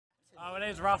My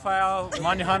name is Rafael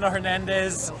Manejando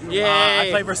Hernandez. Yay. I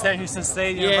play for San Houston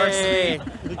State University.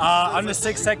 I'm the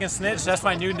 6-second snitch. That's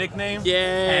my new nickname.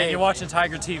 Yay. And you're watching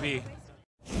Tyger TV.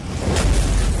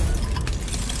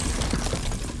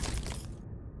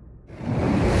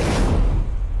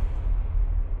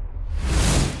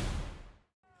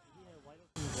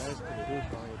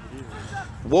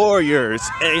 Warriors,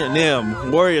 A&M.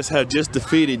 Warriors have just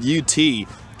defeated UT.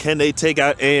 Can they take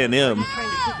out A&M?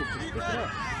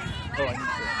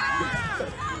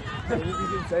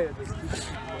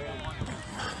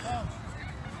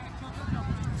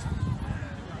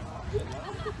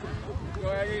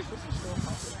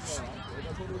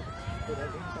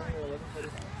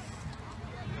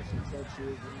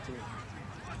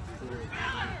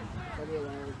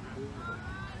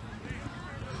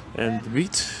 And the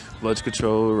beat, blood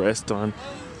control, rest on.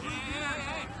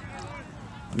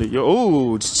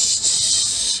 Oh,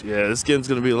 yeah, this game's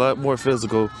gonna be a lot more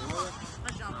physical.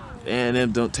 And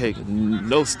them don't take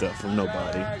no stuff from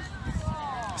nobody.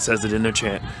 Says it in their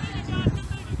chant.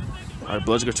 All right,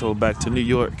 blood control back to New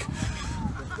York.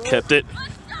 Kept it.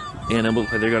 And it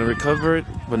looks like they're gonna recover it,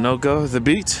 but no go. The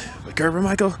beat, Gerber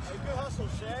Michael.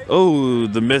 Oh,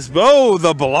 the miss. Oh,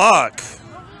 the block.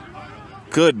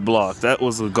 Good block. That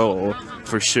was a goal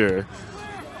for sure.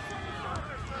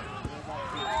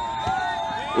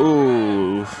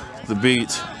 Ooh, the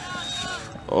beat.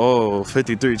 Oh,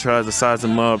 53 tries to size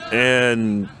him up,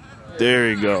 and there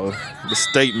you go. The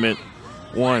statement,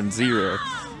 1-0.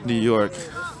 New York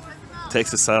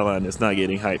takes the sideline. It's not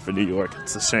getting hyped for New York.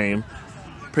 It's a shame.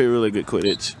 Pretty really good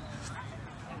Quidditch.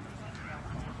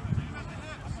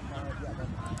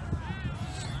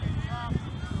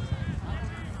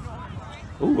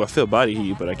 Ooh, I feel body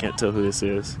heat, but I can't tell who this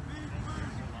is.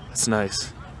 That's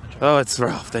nice. Oh, it's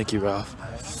Ralph. Thank you, Ralph.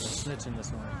 Snitching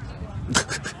this one.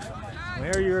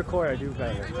 Whenever you record, I do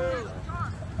better.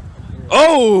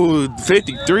 Oh,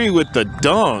 53 with the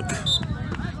dunk.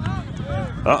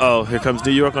 Uh-oh, here comes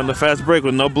New York on the fast break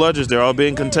with no bludgers. They're all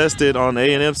being contested on the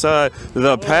A&M side.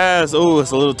 The pass, oh,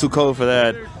 it's a little too cold for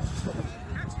that.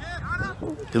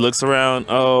 He looks around.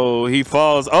 Oh, he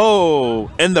falls.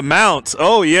 Oh, and the mount.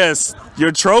 Oh, yes,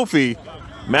 your trophy.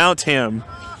 Mount him.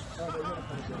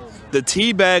 The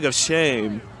tea bag of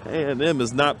shame. A&M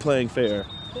is not playing fair.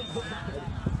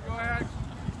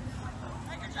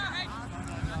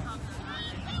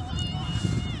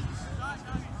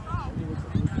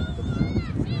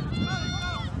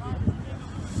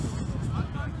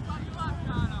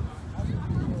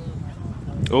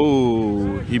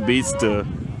 Oh, he beats the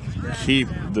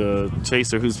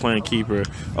chaser who's playing keeper.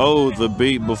 Oh, the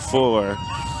beat before.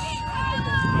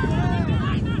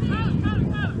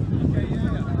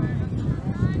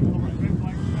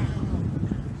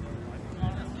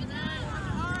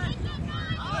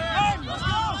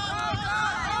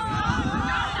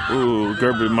 Ooh,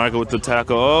 Gerber Michael with the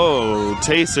tackle. Oh,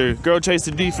 chaser, girl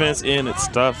chaser defense, and it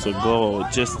stops a goal.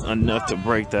 Just enough to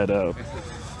break that up.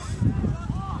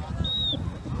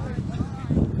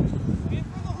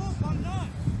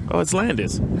 Oh, it's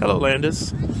Landis. Hello,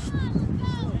 Landis.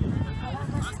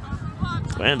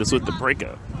 Landis with the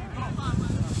breakup.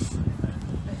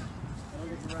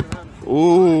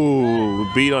 Ooh,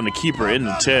 beat on the keeper in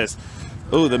the chest.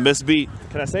 Ooh, the missed beat.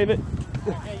 Can I save it?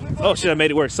 Oh, shit, I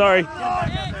made it work. Sorry.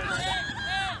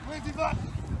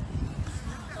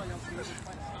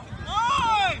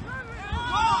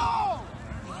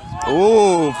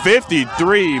 Ooh,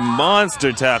 53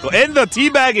 monster tackle. And the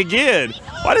teabag again.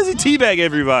 Why does he teabag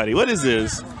everybody? What is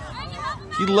this?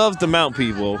 He loves to mount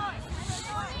people.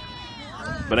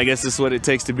 But I guess this is what it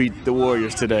takes to beat the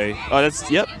Warriors today. Oh, that's,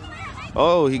 yep.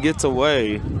 Oh, he gets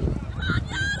away.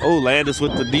 Oh, Landis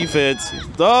with the defense.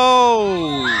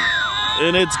 Oh,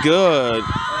 and it's good.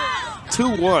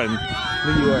 2-1,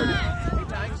 New York.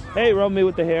 Hey, Romy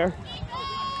with the hair.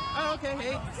 Oh, okay.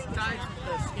 Hey, Ty,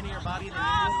 the skinnier body than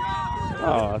usual.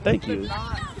 Oh, thank you.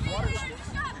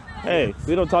 Hey,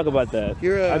 we don't talk about that.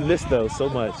 I miss those so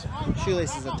much.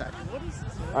 Shoelaces are tight.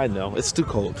 I know, it's too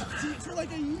cold.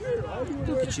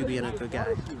 Look at you being a good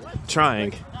guy.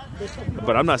 Trying.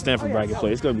 But I'm not standing for bragging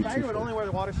play. It's going to be too cold. Only wear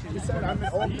the water shoes. He said, I'm an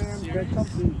old man, get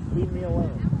comfy, leave me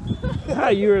alone. How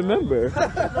you remember?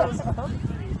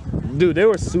 Dude, they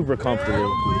were super comfortable.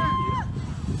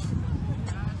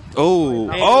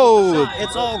 Oh, oh!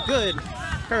 It's all good.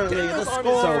 Currently, the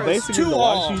score So basically, is the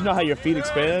water 2-2. shoes, you know how your feet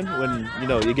expand when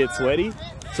you get sweaty.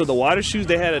 So the water shoes,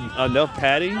 they had enough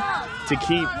padding to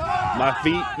keep my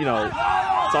feet,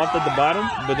 soft at the bottom,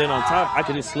 but then on top, I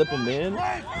could just slip them in,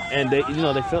 and they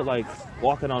felt like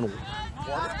walking on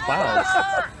clouds.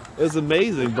 It was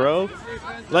amazing, bro.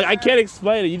 Like, I can't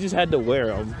explain it. You just had to wear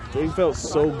them. They felt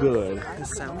so good. The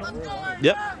sound on?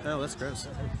 Yep. Oh, that's gross.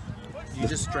 You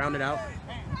just drowned it out?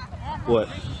 What?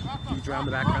 You drowned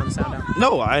the background sound out?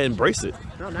 No, I embrace it.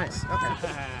 Oh, nice.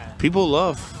 Okay. People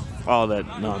love all that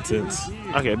nonsense.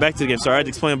 Okay, back to the game. Sorry, I had to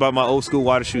explain about my old school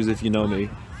water shoes if you know me.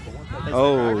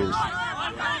 Oh.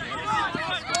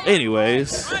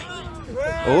 Anyways.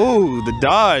 Oh, the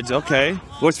dodge. Okay.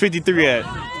 Where's 53 at?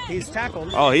 He's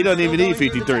tackled. Oh, he doesn't even need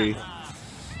 53.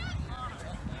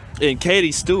 And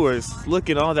Katie Stewart's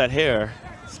looking all that hair.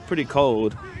 It's pretty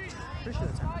cold. Pretty sure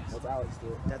that's Alex.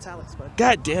 That's Alex, bud.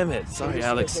 God damn it. Sorry,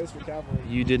 Alex.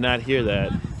 You did not hear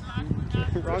that.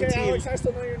 Wrong Okay, team. Alex, I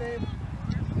still know your name.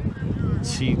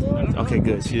 Okay,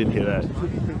 good. She didn't hear that.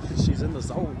 She's in the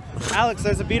zone. Alex,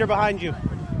 there's a beater behind you.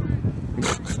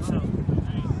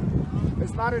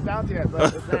 It's not inbound yet,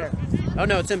 but it's there. Oh,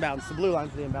 no, it's inbounds. The blue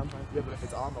line's the inbound line. Yeah, but if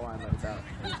it's on the line, then it's out.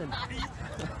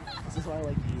 This is why I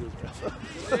like you,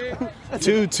 bro.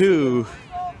 2-2.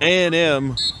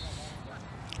 A&M.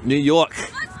 New York.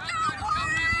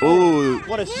 Ooh.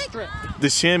 What a strip. The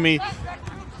shimmy.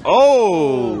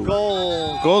 Oh.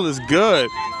 Goal. Goal is good.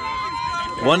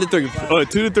 1-3. Oh,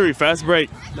 2-3. Fast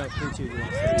break. No,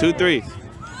 3-2. 2-3.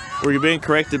 Where you're being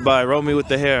corrected by Romy with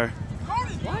the hair.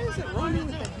 Why is it Romy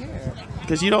with the hair?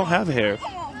 Because you don't have hair.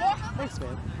 Thanks,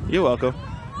 man. You're welcome.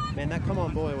 Man, that come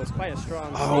on boy was quite a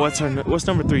strong. Oh, what's number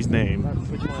 3's name?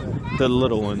 Which one? The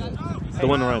little one. The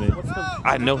one running. What's the...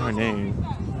 I know her name.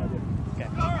 Okay.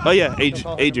 Oh yeah,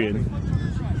 Adrian.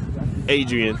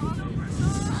 Adrian.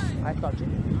 I thought you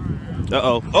knew.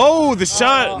 Uh-oh. Oh, the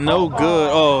shot! No good.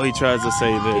 Oh, he tries to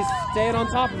save it. He's staying on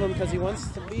top of him because he wants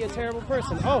to be a terrible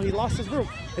person. Oh, he lost his group.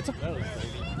 It's a...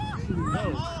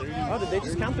 Oh, did they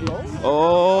just count the goal?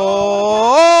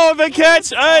 Oh, the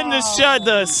catch and the shot,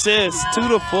 the assist.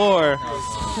 2-4.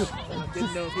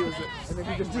 Didn't know if he was, and then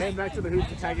he just ran back to the hoop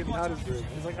to tag him out his group.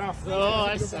 He's like, oh,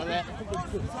 I saw that.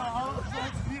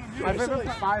 I've been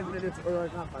like 5 minutes, or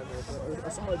like not 5 minutes, but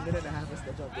a solid minute and a half of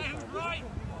stitch up this time.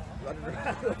 Running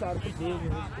around without him being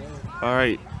in his game. All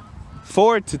right,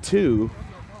 4-2,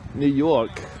 New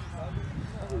York.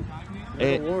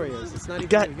 The Warriors. It's not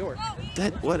even New York.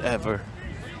 That whatever.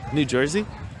 New Jersey?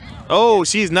 Oh,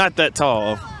 she's not that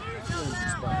tall.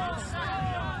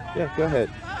 Yeah, go ahead.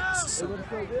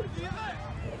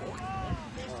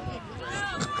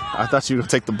 I thought you were gonna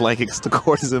take the blanket because the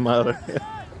cord is in my other hand.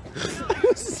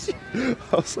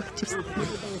 I was like, just...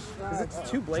 Is it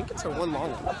 2 blankets or 1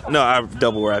 long one? No, I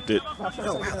double wrapped it.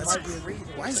 Oh, wow, that's great.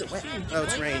 Why is it wet? Oh,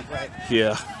 it's rain, right?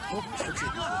 Yeah.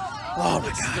 Oh my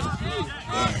god.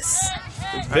 Yes.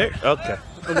 Okay.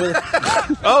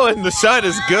 Oh, and the shot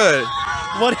is good.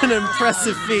 What an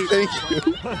impressive feat. Thank you.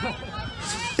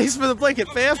 Thanks for the blanket,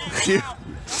 fam.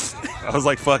 I was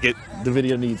like, fuck it. The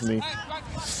video needs me.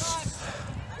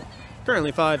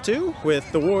 Currently 5-2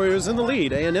 with the Warriors in the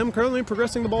lead. A&M currently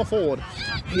progressing the ball forward.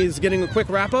 He's getting a quick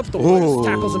wrap-up. The Warriors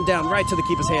tackles him down right to the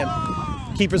keeper's hand.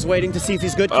 Keeper's waiting to see if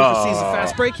he's good. Keeper sees a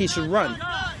fast break. He should run.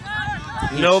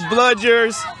 No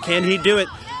bludgers. Can he do it?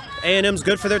 A&M's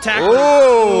good for their tackling.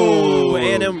 Oh!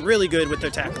 A&M really good with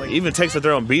their tackling. Even takes a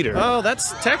throw and beat her. Oh,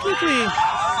 that's technically...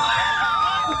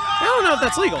 I don't know if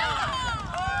that's legal.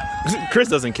 Chris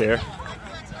doesn't care.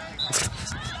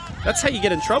 That's how you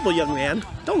get in trouble, young man.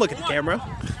 Don't look at the camera.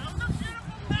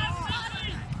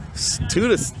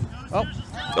 2 to... Oh.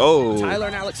 Oh. Tyler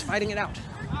and Alex fighting it out.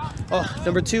 Oh,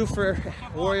 number 2 for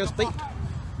Warriors beat.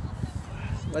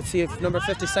 Let's see if number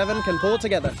 57 can pull it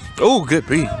together. Oh, good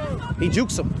beat. He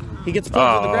jukes him. He gets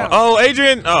pulled to the ground. Oh,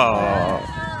 Adrian. Oh.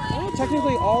 Oh,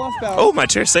 technically all off balance. Oh, my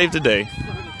chair saved today.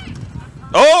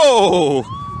 Oh.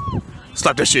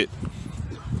 Slap that shit.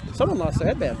 Someone lost their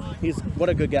headband. What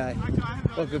a good guy.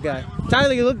 What a good guy.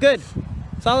 Tyler, you look good.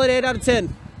 Solid 8 out of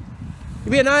 10.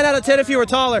 You'd be a 9 out of 10 if you were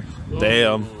taller.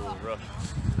 Damn.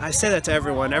 I say that to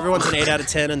everyone. Everyone's an 8 out of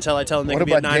 10 until I tell them they could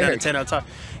be a 9 out of 10 out of top.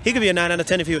 He could be a 9 out of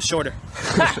 10 if he was shorter.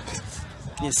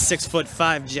 He's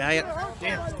 6'5" giant.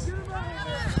 Damn.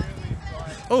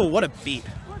 Oh, what a beat.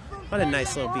 What a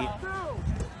nice little beat.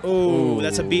 Oh,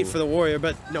 that's a beat for the Warrior,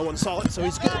 but no one saw it, so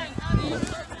he's good.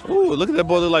 Ooh, look at that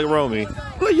boy look like Romy.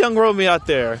 Look at young Romy out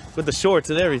there with the shorts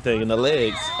and everything and the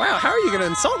legs. Wow, how are you going to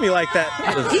insult me like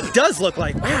that? He does look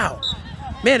like, wow.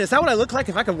 Man, is that what I look like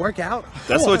if I could work out?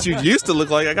 That's what you used to look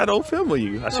like. I got old film of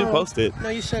you. I should post it. No,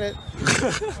 you shouldn't.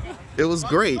 It was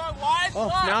great. Oh,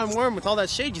 now I'm warm with all that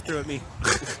shade you threw at me.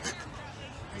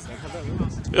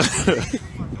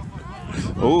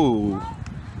 Ooh.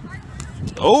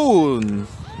 Oh,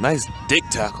 nice dick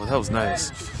tackle. That was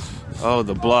nice. Oh,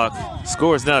 the block.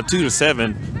 Score is now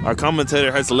 2-7. Our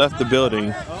commentator has left the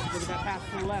building. Oh, look at that pass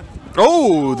to the left.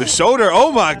 Oh, the shoulder.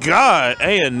 Oh my God.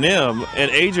 A&M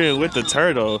and Adrian with the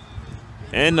turtle.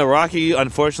 And the Rocky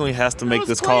unfortunately has to make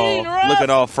this call. Looking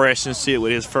all fresh and shit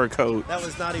with his fur coat. That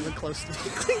was not even close to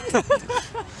being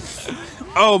clean.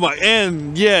 Oh my,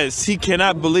 and yes, he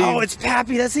cannot believe. Oh, it's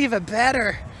Pappy. That's even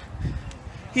better.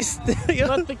 He's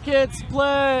Let the kids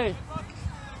play.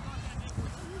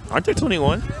 Aren't they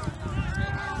 21?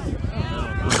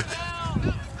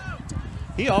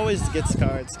 He always gets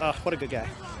cards. Oh, what a good guy.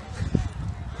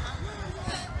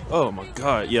 Oh my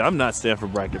God. Yeah, I'm not staying for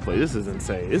bracket play. This is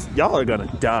insane. Y'all are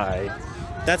gonna die.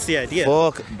 That's the idea.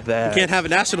 Fuck that. We can't have a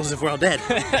nationals if we're all dead.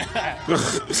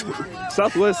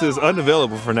 Southwest is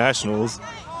unavailable for nationals.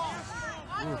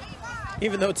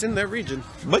 Even though it's in their region.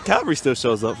 But Cavalry still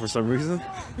shows up for some reason.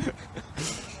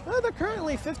 They're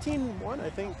currently 15-1, I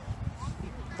think,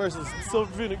 versus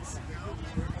Silver Phoenix.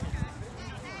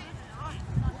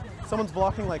 Someone's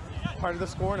blocking like part of the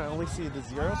score, and I only see the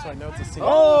 0, so I know it's a single.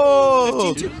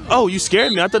 Oh! 15-2. Oh, you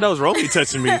scared me. I thought that was Romy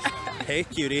touching me. Hey,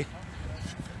 cutie.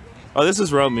 Oh, this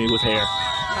is Romy with hair.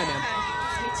 Hi, ma'am.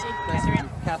 Nice to meet you.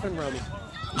 Catherine Romy.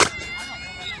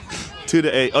 2 to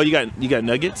 8. Oh, you got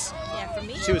nuggets? Yeah, for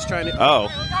me. She was trying to. Oh.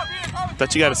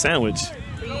 Thought you got a sandwich.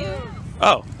 For you.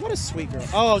 Oh. What a sweet girl.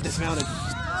 Oh, dismounted.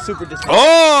 Super dismounted.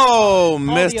 Oh, All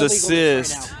missed the illegals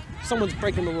assist. right now. Someone's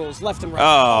breaking the rules left and right. Oh.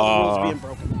 All the rules being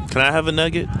broken. Can I have a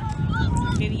nugget?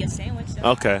 Maybe a sandwich.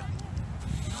 Though. Okay.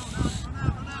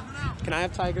 Can I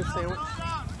have Tiger's sandwich?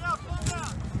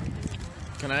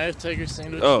 Can I have Tiger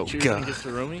sandwich? Oh, Choose God. and get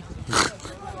to Romy?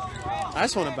 I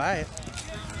just want to buy it.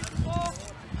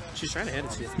 She's trying to hand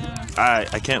it to you.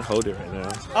 I can't hold it right now.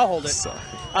 I'll hold it. Sorry.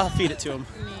 I'll feed it to him.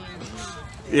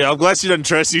 Yeah, I'm glad she doesn't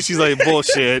trust you. She's like,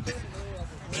 bullshit.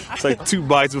 It's like 2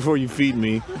 bites before you feed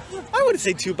me. I wouldn't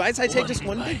say 2 bites. I take just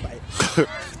 1 big bite.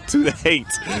 2 to 8.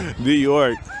 New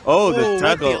York. Oh, the Oh,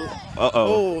 tackle. what Uh-oh.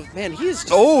 Oh, man, he is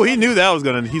just... Oh, he knew that was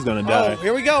he's gonna die. Oh,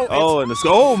 here we go. Oh, and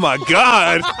oh my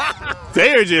God.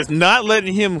 They are just not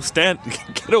letting him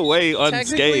get away Technically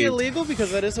unscathed. illegal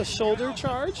because that is a shoulder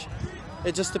charge.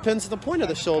 It just depends on the point of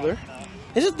the shoulder.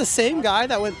 Is it the same guy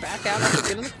that went back out after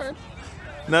getting the card?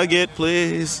 Nugget,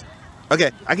 please.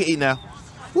 Okay, I can eat now.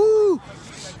 Woo!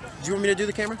 Do you want me to do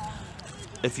the camera?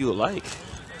 If you would like.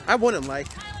 I wouldn't like,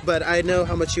 but I know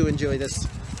how much you enjoy this.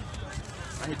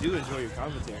 I do enjoy your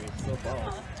commentary. It's so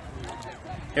far.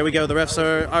 Here we go. The refs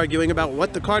are arguing about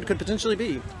what the card could potentially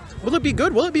be. Will it be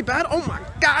good? Will it be bad? Oh my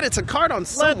God, it's a card on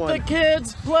someone. Let the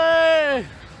kids play!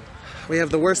 We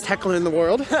have the worst heckler in the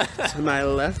world to my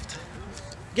left.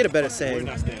 Get a better saying.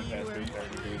 We're not staying past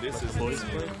 3:30, dude. This is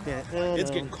Yeah, It's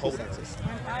getting cold out.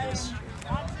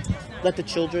 Let the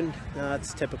children. No,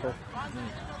 it's typical.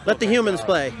 Let the humans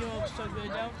play.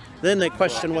 Then they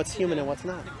question what's human and what's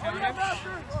not.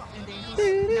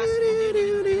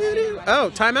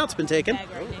 Oh, timeout's been taken.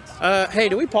 Hey,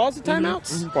 do we pause the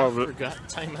timeouts? Forgot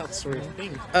timeouts were a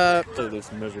thing. Play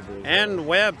this miserably. And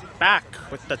we're back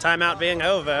with the timeout being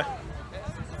over.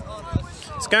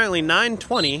 It's currently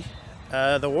 9:20.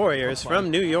 The Warriors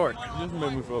from New York. This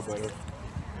made me feel better.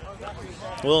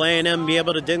 Will A&M be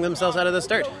able to dig themselves out of this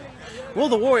dirt? Will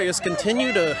the Warriors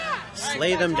continue to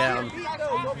slay them down?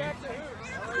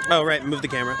 Oh, right, move the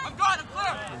camera.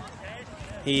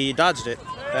 He dodged it.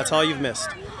 That's all you've missed.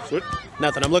 Switch.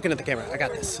 Nothing, I'm looking at the camera. I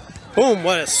got this. Boom,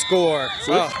 what a score.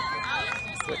 Switch. Oh.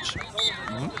 Switch.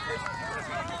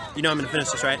 You know I'm going to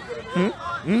finish this, right?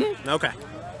 Okay.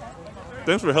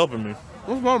 Thanks for helping me.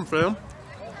 What's wrong, fam?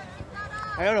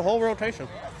 I got a whole rotation.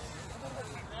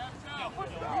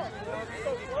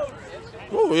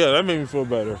 Oh yeah, that made me feel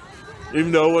better.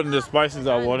 Even though it wasn't as spicy as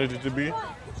I wanted it to be,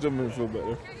 still made me feel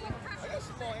better.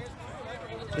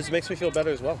 This makes me feel better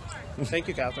as well. Thank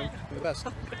you, Catherine. You're the best.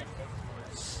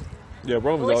 Yeah, I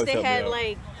Roman's wish always they helped me had out.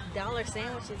 like dollar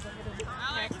sandwiches. I could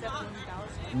have packed up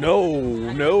 $1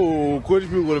 sandwiches. No, Quidditch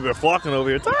people would have been flocking over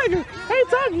here. Tiger, hey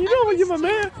Tiger, you know what you're my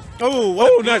man. Oh,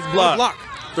 what? Oh, nice block. Block.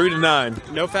 3 to 9.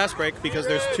 No fast break because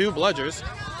there's 2 bludgers.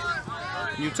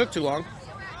 You took too long.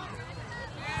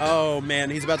 Oh, man,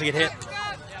 he's about to get hit.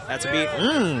 That's a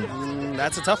beat.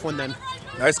 That's a tough one then.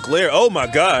 Nice clear. Oh my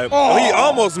God. Oh, he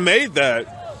almost made that.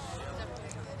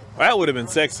 That would have been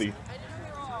sexy.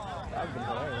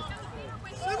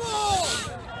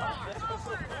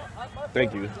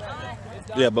 Thank you.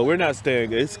 Yeah, but we're not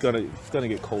staying. It's gonna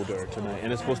get colder tonight,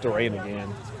 and it's supposed to rain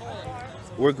again.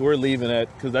 We're leaving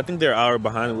at, because I think they're an hour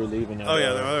behind and we're leaving at. Oh,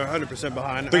 yeah, they're 100%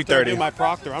 behind. 3:30. After I do my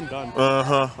proctor, I'm done.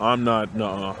 I'm not.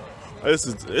 No.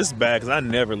 It's bad because I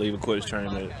never leave a Quidditch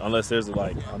tournament unless there's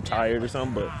like I'm tired or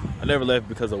something. But I never left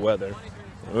because of weather.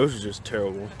 This is just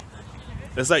terrible.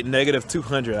 It's like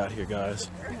 -200 out here,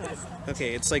 guys.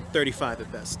 Okay, it's like 35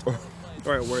 at best.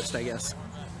 Or at worst, I guess.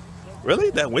 Really?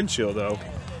 That wind chill, though.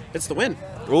 It's the win.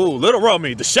 Ooh, little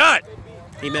Romy, the shot.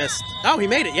 He missed. Oh, he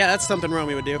made it. Yeah, that's something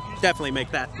Romy would do. Definitely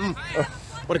make that.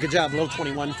 What a good job, low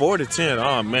 21. 4 to 10.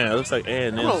 Oh man, it looks like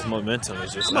A&M's momentum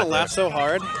is just. I'm gonna laugh so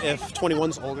hard if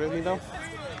 21's older than me though.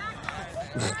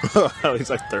 He's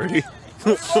like 30.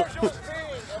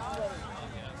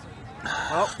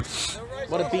 Oh,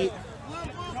 what a beat.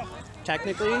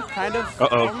 Technically, kind of.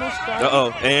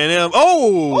 A&M.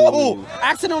 Oh!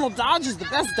 Accidental dodge is the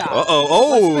best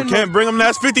dodge. Can't bring him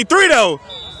last 53 though.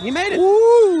 He made it.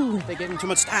 Woo! They gave him too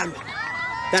much time.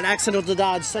 That accidental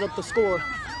dodge set up the score,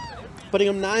 putting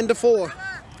him 9 to 4.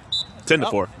 10 to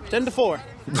 4. 10 to 4.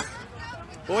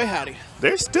 Boy, howdy.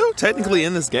 They're still technically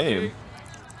in this game.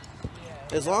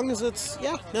 As long as it's,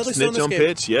 yeah, no, they're still in Snitch this on game.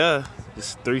 pitch, yeah.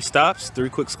 Just 3 stops, 3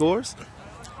 quick scores.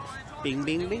 Bing,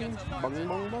 bing, bing. Bong,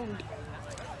 bong, bong.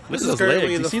 Look at those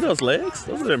legs. You see those legs?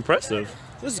 Those are impressive.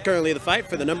 This is currently the fight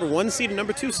for the number 1 seed and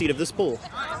number 2 seed of this pool.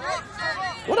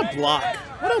 What a block.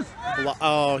 What a block.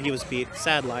 Oh, he was beat.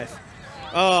 Sad life.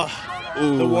 Oh,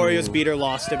 the Warriors beater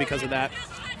lost it because of that.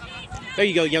 There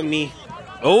you go, young me.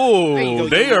 Oh,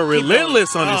 they are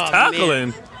relentless on his Oh,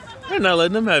 tackling. man. They're not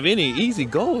letting him have any easy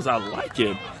goals. I like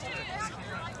it.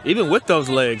 Even with those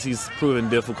legs, he's proven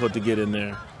difficult to get in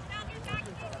there.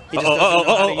 He just doesn't know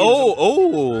how to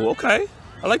use them. Okay.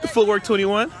 I like the footwork,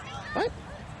 21. What?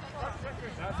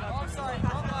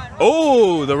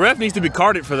 Oh, the ref needs to be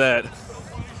carded for that.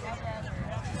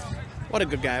 What a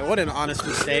good guy. What an honest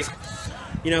mistake.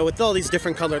 You know, with all these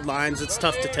different colored lines, it's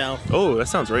tough to tell. Oh, that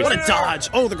sounds racist. What a dodge.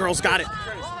 Oh, the girls got it.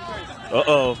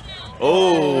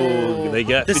 Oh, they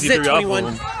got This is 53 it, off 21.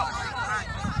 of him.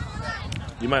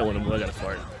 You might want to. I got to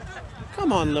fart.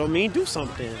 Come on, little me. Do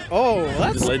something. Oh,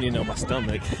 that's... Just letting you know my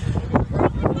stomach.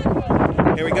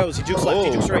 Here he goes. He jukes left.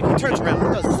 He jukes right. He turns around. He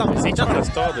does something. Is he trying to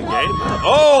start the game?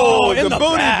 Oh, in the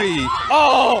booty back. beat.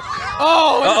 Oh,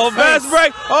 in the fast face.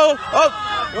 break.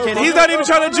 He's not even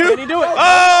trying to juke. Can he do it?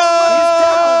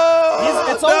 Oh,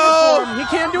 It's over for him. He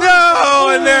can't do it. No,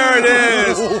 and there it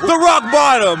is. The rock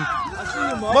bottom.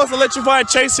 Most electrifying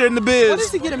chaser in the biz. What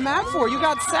is he getting mad for? You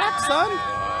got sacked, son.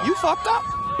 You fucked up.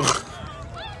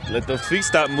 Let those feet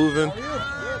stop moving.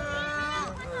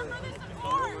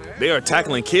 They are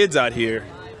tackling kids out here.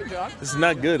 This is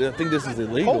not good. I think this is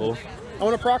illegal. I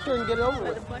want a proctor and get it over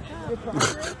with.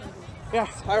 Yeah,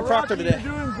 I have a proctor today.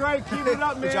 You're doing great. Keep it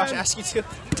up, man. Did Josh ask you to?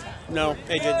 No,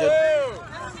 AJ did.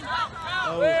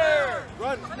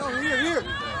 Run. No, here.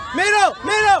 Mado!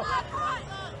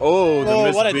 Oh, the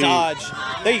miss what a beat. dodge.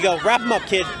 There you go. Wrap him up,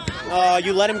 kid.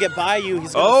 You let him get by you.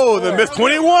 He's gonna Oh, score. the miss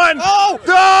 21. Oh,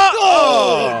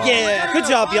 yeah. Good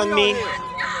job, young me.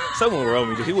 Someone wrote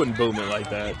me. He wouldn't boom it like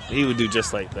that. He would do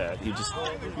just like that. He just.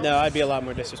 No, I'd be a lot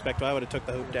more disrespectful. I would have took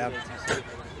the hoop down.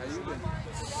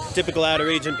 Typical outer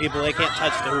region people, they can't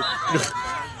touch the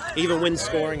hoop. Even when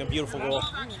scoring a beautiful goal.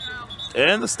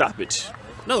 And the stoppage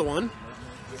Another one.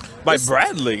 by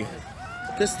Bradley.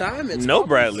 This time it's No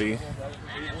Bradley.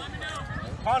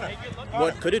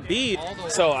 What could it be?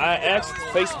 So I asked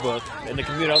Facebook in the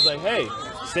community, I was like, hey,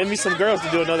 send me some girls to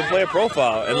do another player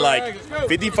profile. And like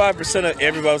 55% of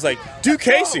everybody was like, do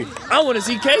Casey. I want to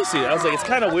see Casey. I was like, it's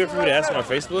kind of weird for me to ask on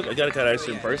Facebook. I got to kind of ask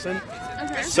you in person.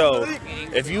 So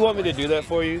if you want me to do that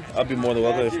for you, I'll be more than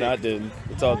welcome. If not, then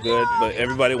it's all good. But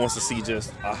everybody wants to see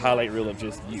just a highlight reel of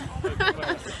just you.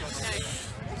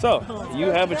 So you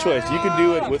have a choice. You can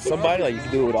do it with somebody, like you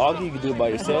can do it with Augie, you can do it by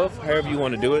yourself, however you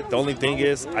want to do it. The only thing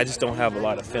is, I just don't have a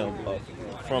lot of film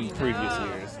from previous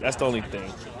years. That's the only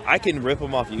thing. I can rip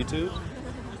them off YouTube,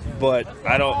 but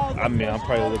I'm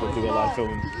probably looking through a lot of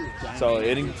film. So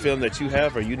any film that you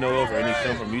have or you know of or any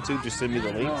film from YouTube, just send me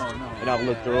the links and I'll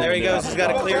look through them. There he goes. He's got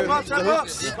to clear the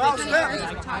hoops.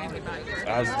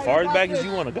 As far as back as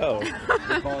you want to go.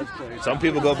 Some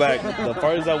people go back. The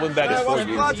farthest I went back is 4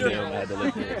 years. I had to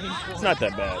look through it. It's not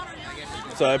that bad.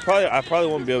 So I probably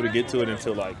won't be able to get to it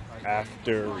until like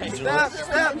after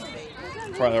regionals.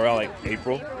 Probably around like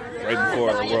April, right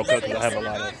before the World Cup, because I have a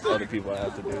lot of other people I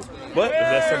have to do. But if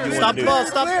that's something you want to do,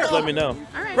 just let me know.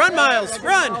 Run, Miles.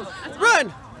 Run.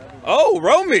 Run. Oh,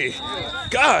 Romy.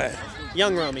 God.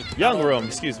 Young Romy. Young Rome,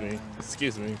 excuse me.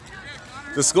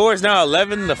 The score is now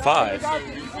 11-5.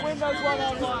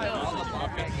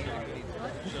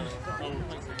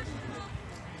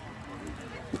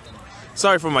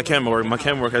 Sorry for my camera work. My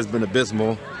camera work has been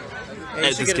abysmal. Hey,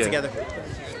 you should get it together.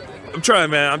 I'm trying,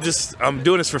 man. I'm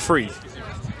doing this for free.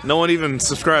 No one even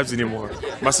subscribes anymore.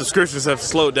 My subscriptions have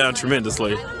slowed down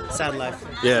tremendously. Sad life.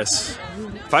 Yes.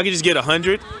 If I could just get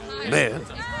 100, man,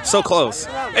 so close.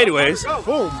 Anyways.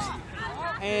 Boom.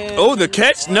 And Oh, the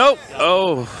catch? Nope.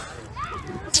 Oh.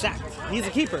 sacked. He's a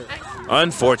keeper.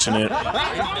 Unfortunate.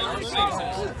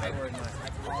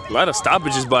 A lot of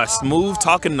stoppages by Smooth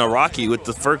talking to Rocky with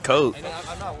the fur coat.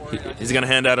 Is he gonna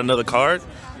hand out another card?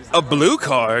 A blue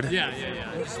card? Yeah.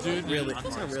 Dude, Really?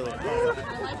 It's not really.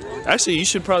 Actually, you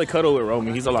should probably cuddle with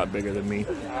Romy. He's a lot bigger than me.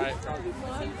 Alright.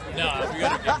 No, we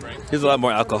got a game break. He's a lot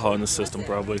more alcohol in the system,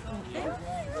 probably.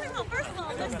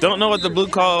 Don't know what the blue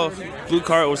card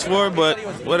was for, but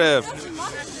whatever.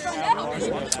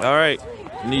 All right,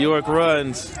 New York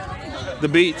runs. The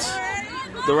beats,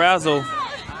 the razzle,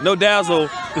 no dazzle,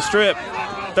 the strip.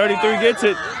 33 gets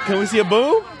it. Can we see a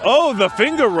boom? Oh, the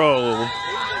finger roll.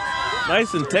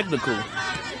 Nice and technical.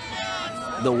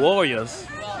 The Warriors.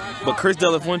 But Chris De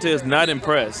La Fuente is not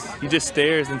impressed. He just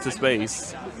stares into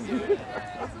space.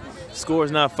 Score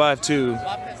is now 5-2.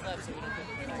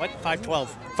 What? 5-12.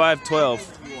 5-12.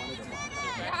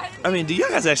 I mean, do you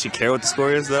guys actually care what the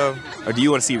score is, though? Or do you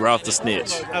want to see Ralph the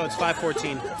snitch? Oh, it's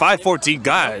 5-14. 5-14,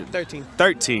 God. 13.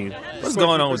 13. What's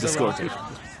going on with the score?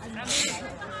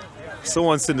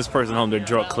 Someone send this person home. They're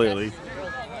drunk, clearly.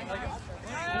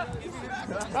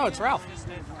 Oh, it's Ralph.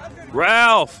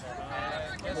 Ralph!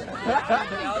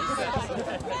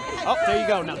 Oh, there you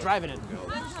go. Now driving it.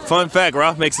 Fun fact,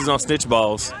 Ralph makes his own snitch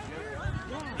balls.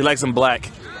 He likes them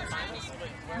black.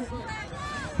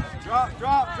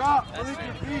 Drop. Release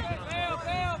your feet.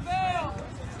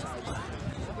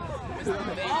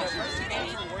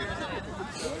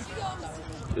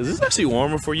 Is this actually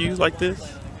warmer for you like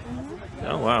this?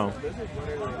 Oh, wow.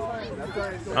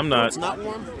 I'm not. It's not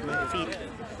warm. My feet.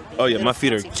 Oh, yeah, my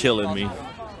feet are killing me.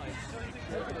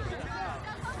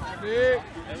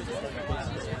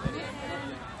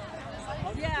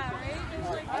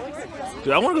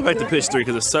 Dude, I want to go back to pitch 3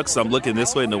 because it sucks. I'm looking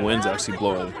this way and the wind's actually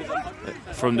blowing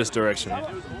from this direction.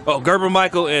 Oh, Gerber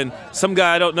Michael and some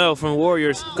guy I don't know from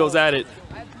Warriors goes at it.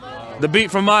 The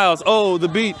beat from Miles. Oh, the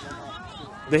beat.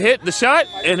 The hit, the shot,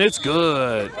 and it's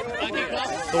good.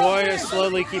 The Warriors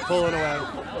slowly keep pulling away.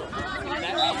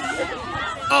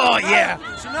 Oh, yeah.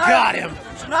 Got him.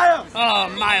 Oh,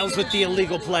 Miles with the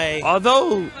illegal play.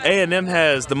 Although A&M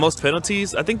has the most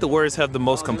penalties, I think the Warriors have the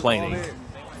most complaining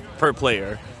per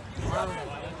player.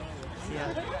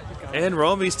 And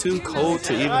Romy's too cold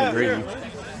to even agree.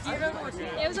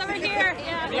 It was over here.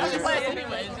 Yeah.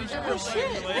 Oh,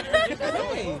 shit.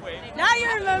 Now you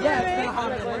remember me.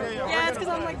 Yeah, it's because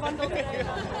I'm like bundled.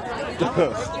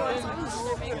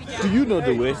 Do you know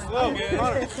the way? Slow,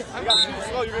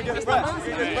 you're gonna get it fast.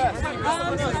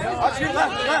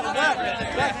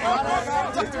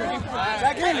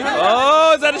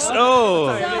 Oh, is that a... Oh.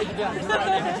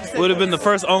 Would have been the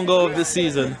first own goal of this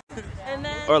season.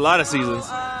 Or a lot of seasons.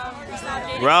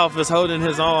 Ralph is holding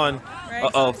his on.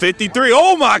 Uh-oh, 53.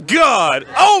 Oh, my God.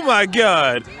 Oh, my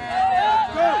God.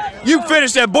 You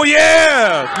finished that, boy.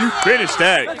 Yeah. You finished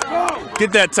that.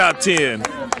 Get that top 10.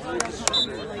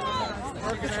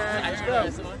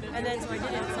 And then so I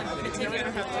did it. So I booked a ticket.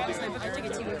 So I booked a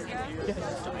ticket 2 weeks ago.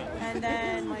 And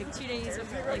then like 2 days ago,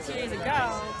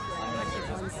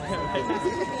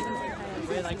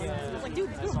 like, dude,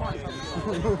 it's more.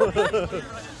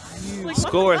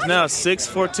 Score is now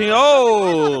 6-14.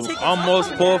 Oh,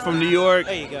 almost pulled from New York.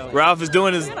 There you go. Ralph is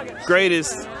doing his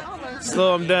greatest.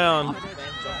 Slow him down.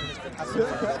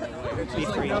 Be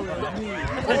free. I'm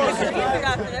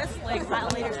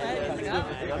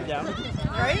down.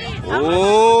 Right?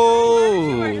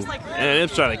 Oh, and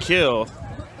it's trying to kill.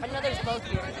 I know there's both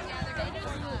here.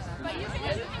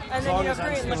 And then you're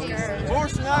free and look at her.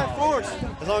 Force.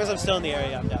 As long as I'm still in the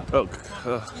area, I'm down. Oh,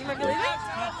 You might believe it?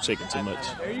 shaking too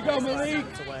much. There you go, Malik.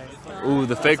 Ooh,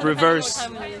 the fake reverse.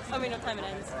 What time it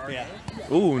ends. Yeah.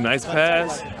 Ooh, nice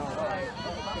pass.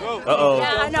 Uh-oh.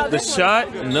 Yeah, I know. The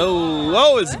shot? No.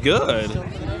 Oh, it's good.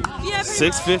 Yeah,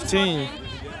 6-15.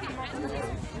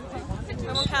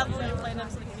 I want Cavalry to play them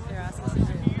so they can get their asses.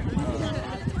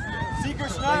 Seeker,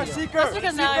 Schneider, Seeker. That's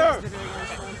because now I'm just doing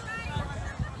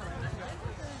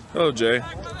Oh, Jay.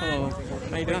 Hello.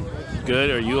 How you doing? Good.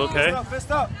 Are you okay?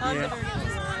 Fist up. Yeah.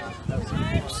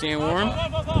 Staying warm?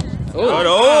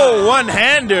 Oh,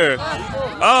 one-hander.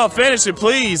 Oh, finish it,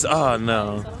 please. Oh,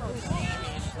 no.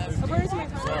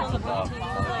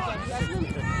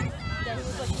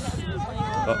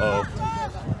 Uh-oh.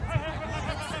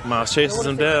 Miles chases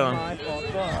him down.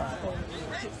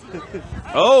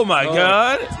 Oh, my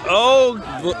God. Oh,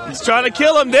 he's trying to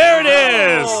kill him. There it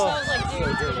is.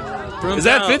 Is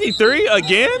that 53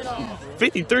 again?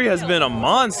 53 has been a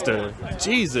monster.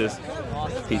 Jesus.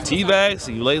 He teabags,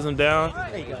 he lays him down,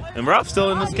 and Ralph's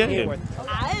still in this game.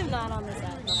 I am not on this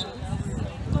app.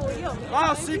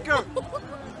 Wow, Seeker.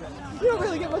 You don't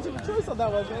really get much of a choice on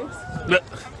that one, thanks.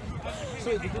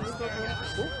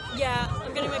 Yeah,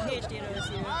 I'm getting my PhD at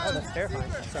OSU. Oh, that's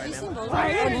terrifying. Sorry,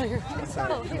 man.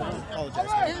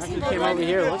 Came over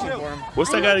here looking for him.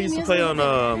 What's that guy that used to play on?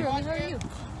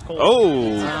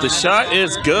 Oh, the shot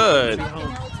is good.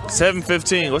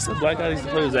 7-15. What's the black guy that used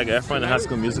to play with Zac Efron in High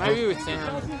School Musical? Maybe with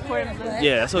Sam.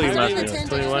 Yeah, that's what he reminds me of.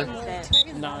 21.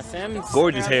 No, Sam.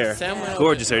 Gorgeous hair.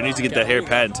 Gorgeous hair. Needs to get that hair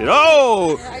patented.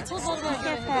 Oh!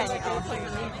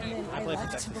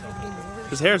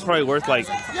 His hair is probably worth like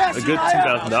a good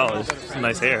 $2,000. It's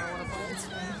nice hair.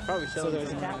 Listen,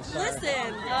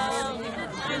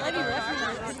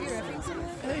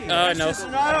 No.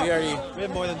 We already. We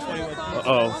have more than 21.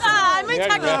 Uh-oh. I might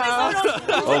talk about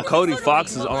myself. Oh, Cody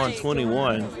Fox is on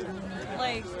 21.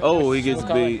 Like, Oh, he gets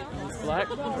beat. Black?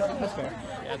 That's fair.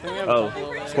 Yeah, I think we have Oh,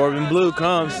 Corbin Blue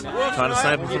comes. Trying to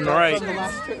snipe him from the right.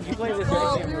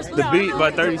 The beat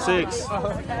by 36.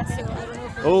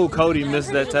 Oh, Cody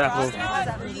missed that tackle.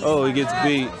 Oh, he gets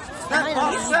beat.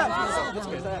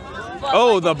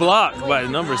 Oh, the block by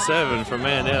number 7 from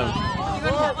A&M.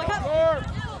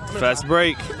 Fast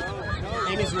break.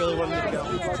 Amy's really wanting me to go.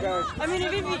 I mean,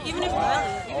 even if you don't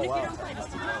play,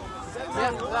 just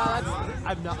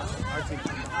I'm not. Our team.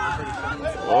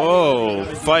 Oh,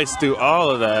 fights through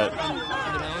all of that.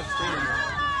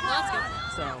 that's good.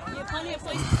 So. You have plenty of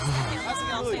places to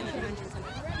stay in the dimension center.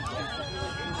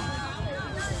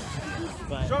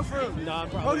 But, no, I'm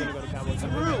probably going to go to Cowboys.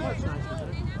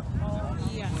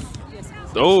 Yes.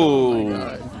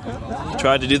 Oh,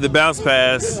 tried to do the bounce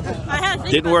pass.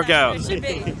 Didn't work out. But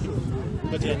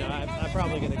yeah, no, I'm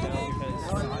probably going to go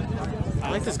because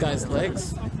I like this guy's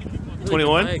legs.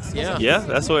 21? Legs, yeah. Yeah,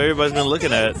 that's what everybody's been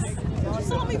looking at. I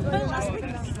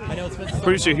know it's been.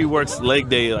 Pretty sure he works leg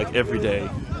day like every day.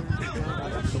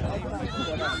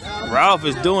 Ralph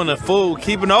is doing a full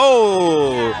keeping.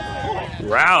 Oh,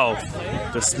 Ralph,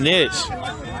 the snitch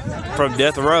from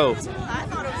Death Row. I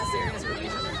thought it was a serious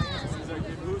relationship.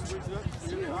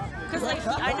 Because, like,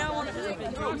 I know one of his big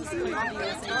dreams is to play on the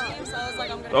USA team, so I was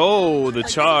like, I'm going to Oh, the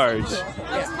charge.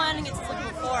 I was planning it since like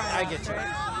before. I get you. So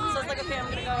it's like, okay, I'm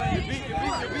going to go in.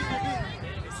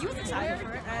 He was excited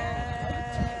for it.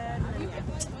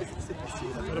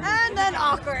 And then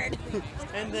awkward.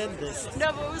 And then this.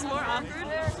 No, but it was more awkward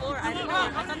before. I didn't know.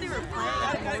 I thought they were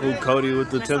playing. Ooh, Cody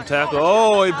with the tip tackle.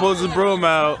 Oh, he pulls his broom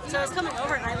out. So I was coming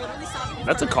over and I literally saw him.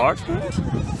 That's a card?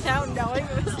 Now knowing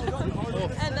it was.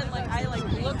 And then like I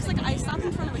looked like I stopped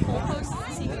in front of the goalpost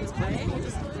to see who was playing.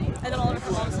 And then all of a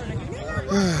sudden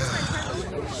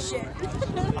shit.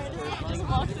 Just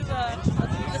walked to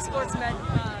the sports med.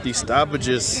 These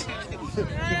stoppages,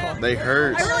 they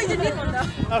hurt. I really didn't need one though.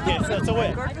 Okay, so it's a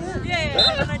win. Yeah.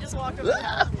 And then I just walked over.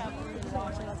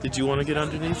 Did you want to get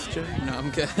underneath, Jay? No, I'm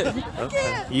good.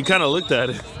 Okay. You kind of looked at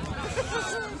it.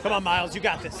 Come on, Miles, you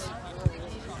got this.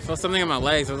 I felt something in my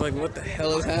legs. I was like, what the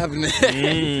hell is happening?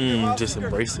 Just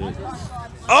embrace it.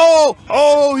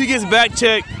 Oh, he gets back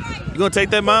checked. You gonna take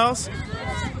that, Miles?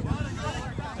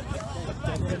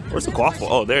 Where's the quaffle?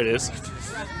 Oh, there it is. When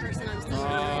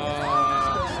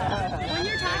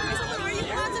you're talking to someone, are you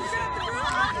concentrating the room?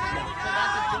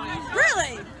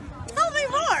 Really? Tell me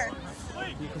more.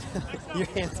 Your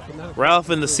hands cannot. Ralph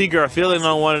and the Seeker are feeling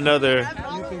on one another.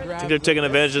 I think they're taking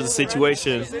advantage of the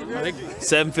situation.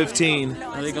 7-15.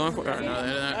 Are they going for it? Or no,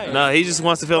 they're not. No, he just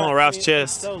wants to feel on Ralph's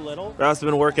chest. So little. Ralph's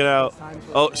been working out.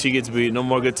 Oh, she gets beat. No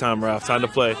more good time, Ralph. Time to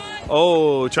play.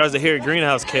 Oh, tries to hear a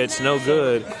greenhouse catch. No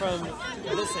good. From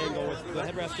this angle, with the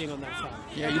head ref being on that side.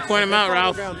 Yeah, you point him out,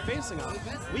 Ralph. Ground facing us,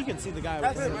 we can see the guy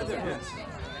with the hands.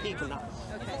 He cannot.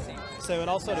 So it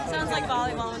also depends. Sounds like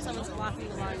volleyball when someone's blocking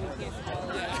the line. You can't.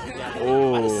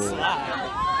 Oh.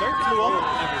 Dirt flew all over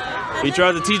everything. He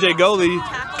tried the TJ goalie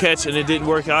catch and it didn't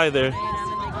work either.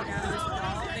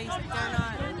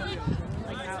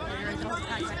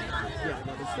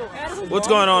 What's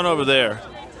going on over there?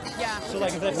 So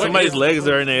like if that's Somebody's legs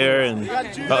are in the air and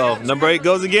uh-oh. Number 8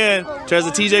 goes again. Tries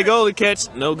the TJ goalie catch.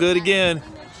 No good again.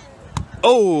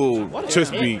 Oh,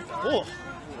 just beat.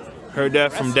 Heard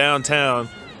that from downtown.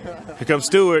 Here comes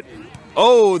Stewart.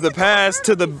 Oh, the pass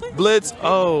to the blitz.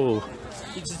 Oh.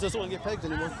 He just doesn't want to get pegged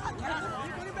anymore.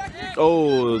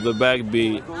 Oh, the back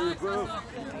beat.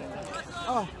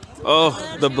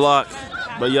 Oh, the block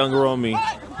by young Romy.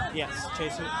 Yes,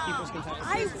 Chaser, keepers can tackle.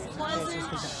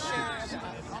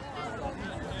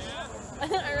 I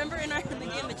remember in the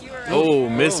game that you were. Oh,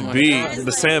 misbeat.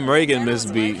 The Sam Reagan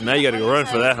misbeat. Now you got to go run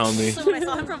for that, homie. So when I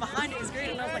saw him from behind, it was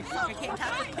great, and I was like, fuck, I can't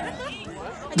tackle him.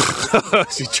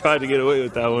 She tried to get away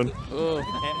with that one. And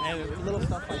little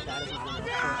stuff like that is not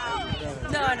enough.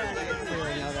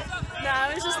 No,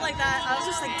 it was just like that. I was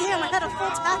just like, damn, I had a full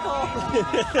tackle.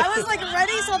 I was like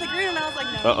ready, saw the green, and I was like,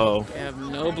 no. Uh-oh. I have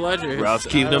no bludgers. Ralph's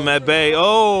keeping him at bay.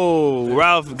 Oh,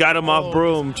 Ralph got him off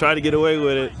broom, tried to get away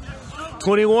with it.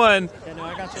 21. Yeah, no,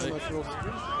 I got you.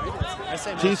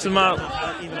 Keeps him out.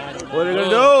 What are they gonna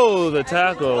do? The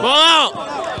tackle. Ball out!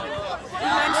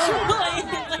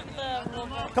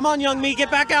 Come on, young me,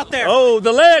 get back out there. Oh,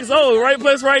 the legs. Oh, right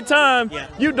place, right time. Yeah.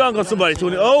 You dunk on somebody,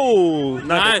 20. Oh, not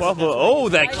Nice. the waffle. Oh,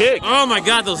 that kick. Oh my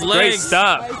God, those legs. Great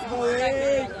stop.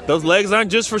 Those legs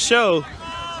aren't just for show.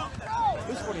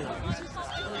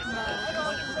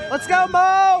 Let's go,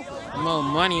 Mo. More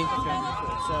money.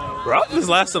 Ralph is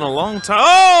lasting a long time.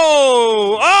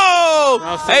 Oh!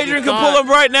 Oh! Adrian can pull him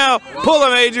right now. Pull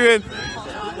him, Adrian.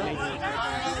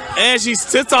 And she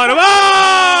sits on him.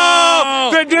 Oh!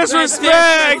 The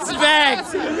disrespect!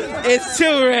 It's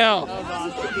too real.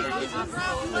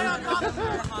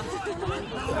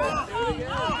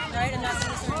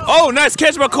 Oh, nice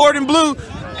catch by Corden Blue.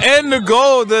 And the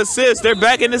goal, the assist. They're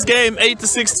back in this game,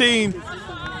 8-16.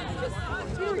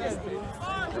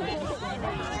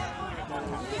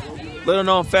 Little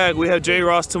known fact, we have Jay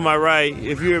Ross to my right.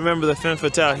 If you remember the Femme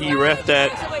Fatale, he ref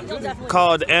that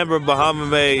called Amber Bahama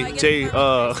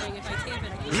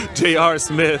J.R.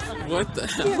 Smith. What the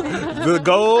hell? The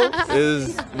goal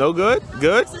is no good?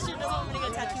 Good?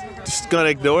 Just gonna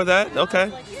ignore that?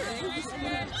 Okay.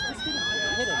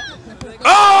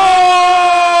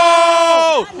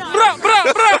 Oh!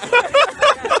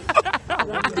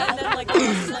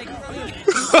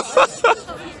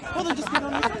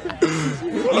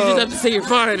 You just have to say you're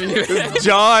fired anyway.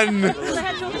 John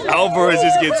Alvarez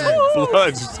just gets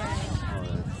bludged.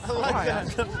 Oh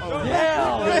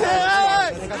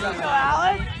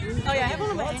yeah, I have one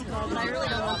on my ankle, but I really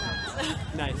don't want that.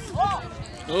 Nice.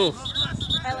 Oh.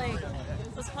 I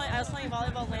was playing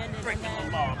volleyball,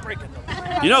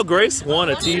 landed. You know, Grace won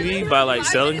a TV by like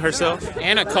selling herself.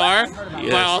 And a car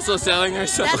Yes. by also selling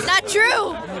herself. That's not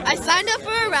true. I signed up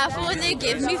for a raffle and they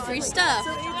gave me free stuff.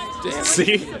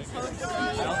 See?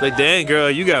 Like, dang, girl,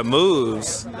 you got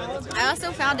moves. I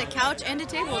also found a couch and a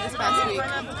table this past week.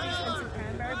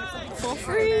 For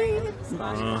free.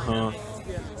 Uh-huh.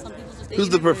 Who's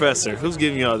the professor? Who's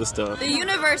giving you all this stuff? The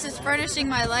universe is furnishing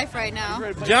my life right now.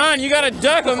 John, you got to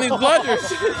duck on these bludgers.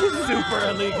 Super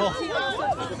illegal.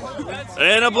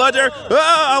 And a bludger. Oh,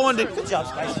 I wanted. Good job,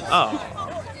 Spice. Oh.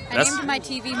 I named my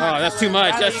TV Oh, marker. that's too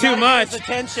much. That's too much.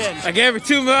 Attention. I gave her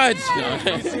too much.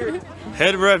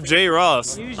 Head ref Jay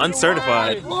Ross,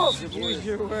 uncertified. Use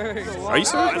your words. Are you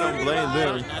certified? I don't blame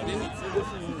them.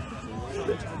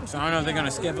 So I don't know if they're going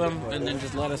to skip them and then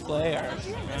just let us play, or I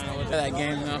don't know what that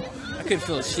game though. I could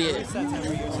feel shit.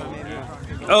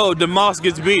 Oh, DeMoss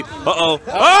gets beat. Uh-oh.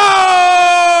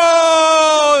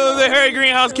 Oh! The Harry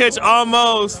Greenhouse catch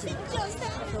almost.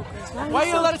 Why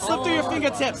you let it slip through your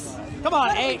fingertips? Come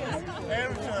on, 8.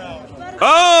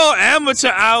 Oh, amateur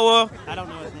hour. I don't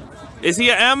know his name. Is he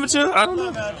an amateur? I don't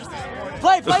know.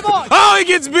 Play ball. Oh, he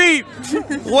gets beat.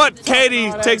 What?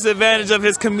 Katie takes advantage of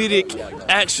his comedic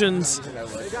actions.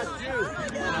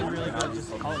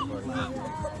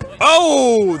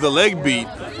 Oh, the leg beat.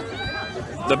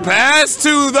 The pass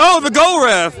to the goal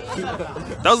ref.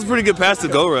 That was a pretty good pass to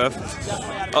goal ref.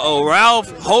 Uh-oh, Ralph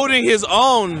holding his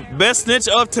own. Best snitch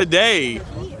of today.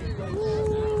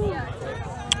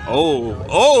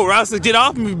 Oh, Ralph said, get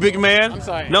off me, big man. I'm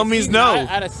sorry. No means no.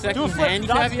 At a second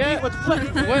handicap yet? What's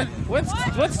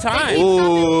time?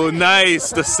 Oh,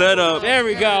 nice. The setup. There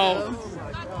we go.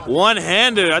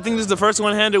 One-hander. I think this is the first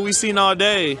one-hander we've seen all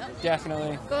day.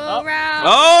 Definitely. Go Ralph.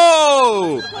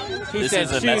 Oh! He said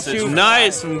is a shoot, message. shoot.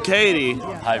 Nice from Katie.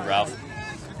 Hi, Ralph.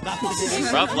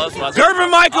 Ralph loves watching. Gervin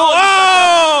Michael.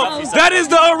 Oh! That is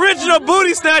the original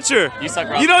booty snatcher. You suck,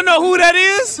 Ralph. You don't know who that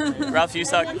is? Ralph, you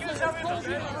suck.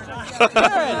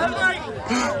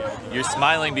 You're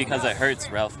smiling because it hurts,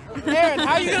 Ralph. Aaron,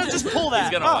 how are you going to just pull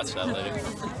that? He's gonna watch that later.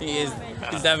 He's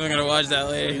definitely gonna watch that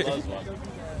later.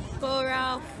 Go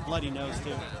Ralph. Bloody nose,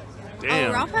 too. Damn.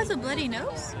 Oh, Ralph has a bloody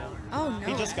nose? Oh no.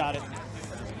 He just got it.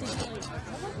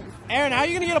 Aaron, how are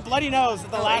you going to get a bloody nose at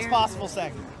the last possible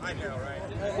second? I know, right?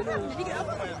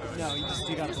 No,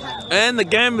 you got it. And the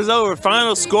game is over.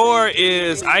 Final score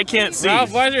is, I can't see.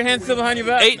 Ralph, why is your hand still behind your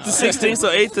back? 8-16, so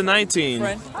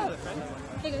 8-19.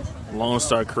 Lone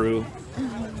Star crew.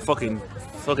 Fucking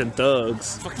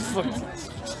thugs.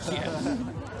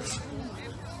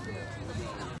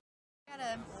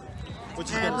 I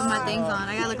gotta put my things on.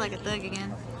 I gotta look like a thug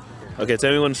again. Okay,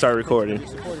 tell me when to start recording.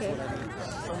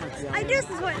 I just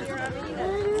is what you're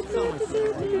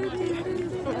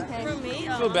Okay.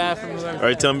 feel bad for whoever. All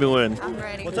right, tell me when. I'm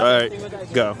ready. What's All up?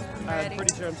 right, go. I'm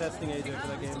pretty sure I'm testing AJ for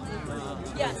that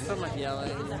game. Yes. Something like yellow.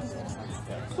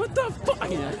 What the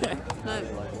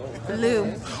fuck?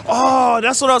 Blue. Oh,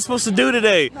 that's what I was supposed to do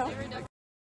today.